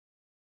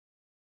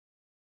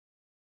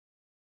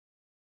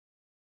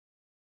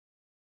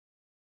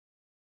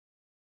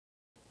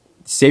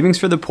Savings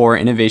for the Poor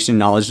Innovation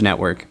Knowledge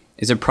Network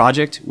is a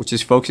project which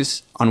is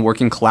focused on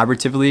working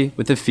collaboratively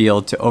with the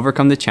field to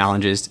overcome the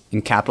challenges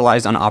and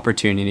capitalize on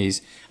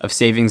opportunities of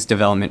savings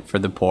development for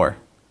the poor.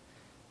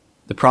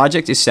 The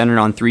project is centered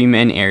on three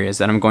main areas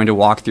that I'm going to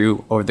walk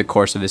through over the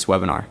course of this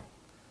webinar.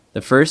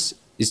 The first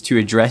is to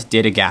address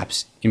data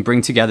gaps and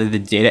bring together the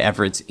data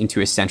efforts into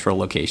a central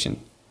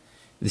location.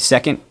 The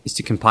second is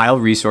to compile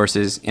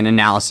resources and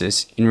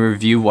analysis and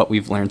review what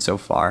we've learned so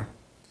far.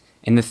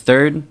 And the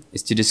third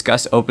is to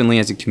discuss openly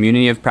as a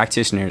community of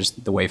practitioners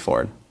the way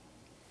forward.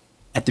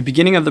 At the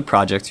beginning of the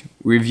project,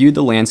 we reviewed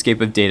the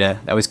landscape of data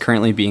that was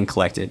currently being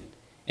collected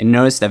and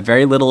noticed that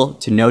very little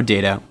to no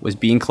data was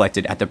being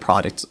collected at the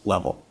product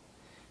level.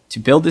 To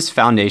build this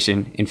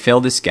foundation and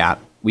fill this gap,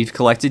 we've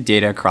collected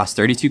data across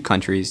 32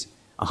 countries,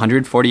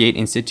 148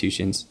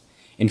 institutions,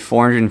 and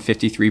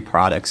 453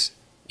 products,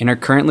 and are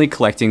currently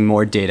collecting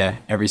more data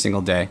every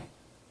single day.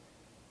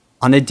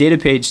 On the data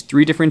page,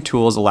 3 different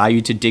tools allow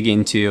you to dig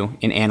into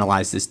and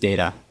analyze this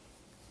data.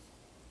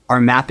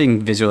 Our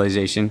mapping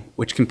visualization,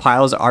 which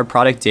compiles our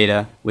product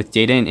data with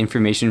data and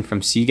information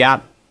from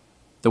CGAP,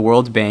 the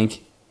World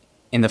Bank,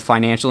 and the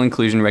Financial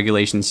Inclusion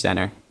Regulation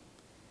Center.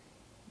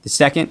 The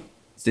second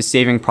is the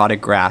Saving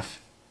Product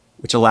Graph,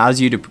 which allows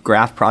you to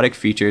graph product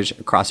features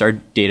across our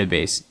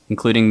database,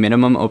 including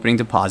minimum opening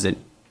deposit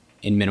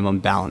and minimum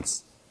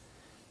balance.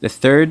 The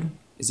third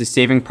is the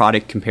Saving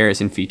Product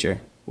Comparison feature,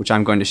 which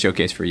I'm going to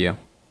showcase for you.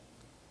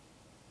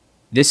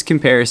 This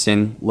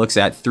comparison looks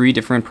at 3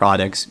 different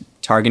products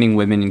targeting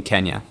women in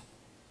Kenya.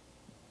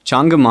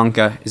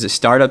 Changamka is a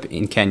startup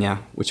in Kenya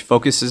which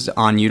focuses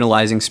on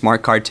utilizing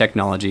smart card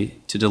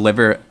technology to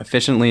deliver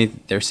efficiently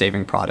their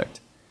saving product.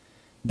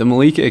 The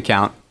Malika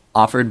account,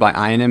 offered by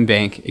I&M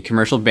Bank, a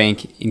commercial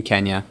bank in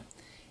Kenya,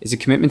 is a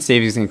commitment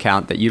savings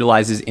account that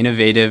utilizes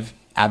innovative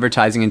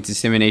advertising and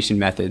dissemination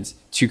methods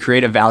to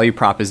create a value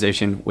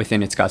proposition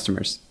within its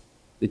customers.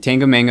 The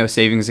Tangamango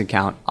savings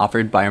account,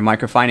 offered by a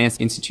microfinance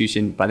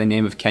institution by the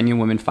name of Kenya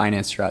Women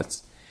Finance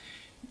Trust,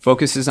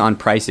 focuses on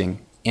pricing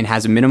and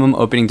has a minimum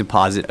opening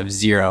deposit of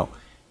 0,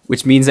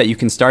 which means that you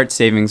can start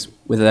savings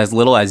with as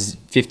little as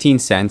 15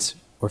 cents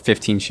or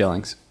 15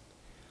 shillings.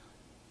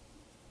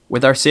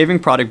 With our saving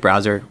product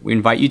browser, we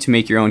invite you to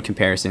make your own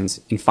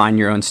comparisons and find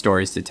your own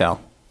stories to tell.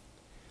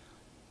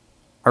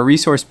 Our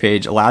resource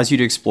page allows you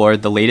to explore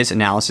the latest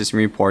analysis and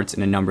reports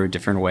in a number of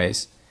different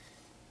ways.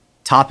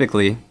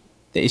 Topically,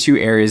 the issue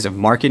areas of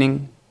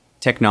marketing,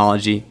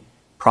 technology,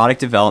 product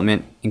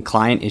development, and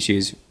client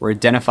issues were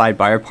identified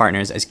by our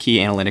partners as key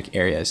analytic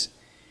areas.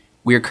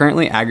 We are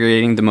currently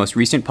aggregating the most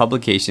recent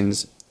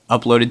publications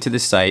uploaded to the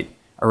site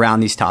around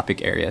these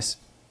topic areas.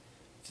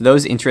 For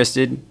those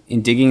interested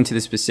in digging into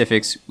the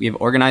specifics, we have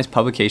organized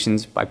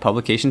publications by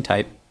publication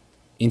type,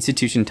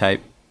 institution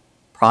type,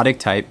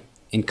 product type,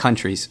 and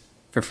countries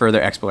for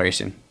further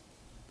exploration.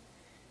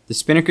 The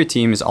SPINNAKER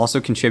team is also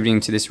contributing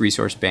to this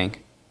resource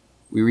bank.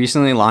 We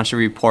recently launched a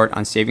report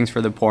on savings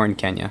for the poor in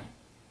Kenya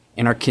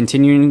and are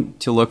continuing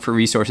to look for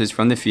resources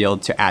from the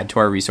field to add to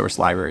our resource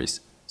libraries.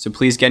 So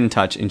please get in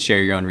touch and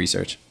share your own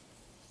research.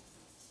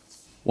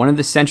 One of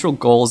the central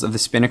goals of the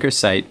SPINNAKER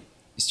site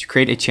is to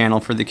create a channel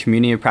for the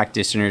community of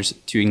practitioners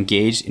to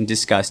engage and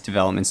discuss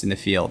developments in the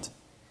field.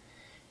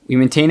 We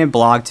maintain a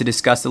blog to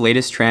discuss the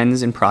latest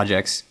trends and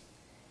projects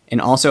and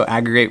also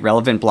aggregate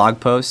relevant blog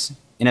posts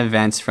and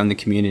events from the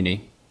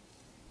community.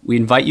 We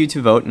invite you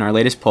to vote in our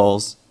latest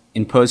polls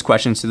and pose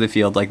questions to the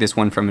field like this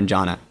one from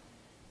Anjana.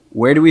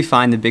 Where do we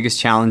find the biggest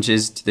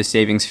challenges to the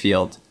savings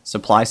field?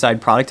 Supply-side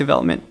product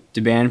development,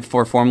 demand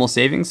for formal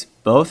savings,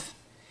 both?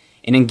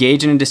 And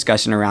engage in a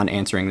discussion around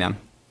answering them.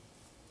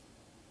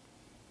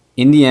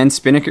 In the end,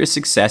 SPINNAKER's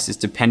success is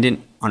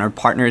dependent on our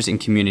partners and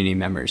community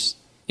members,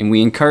 and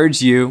we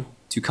encourage you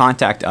to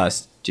contact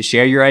us to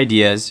share your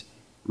ideas,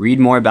 read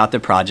more about the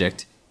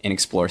project, and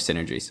explore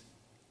synergies.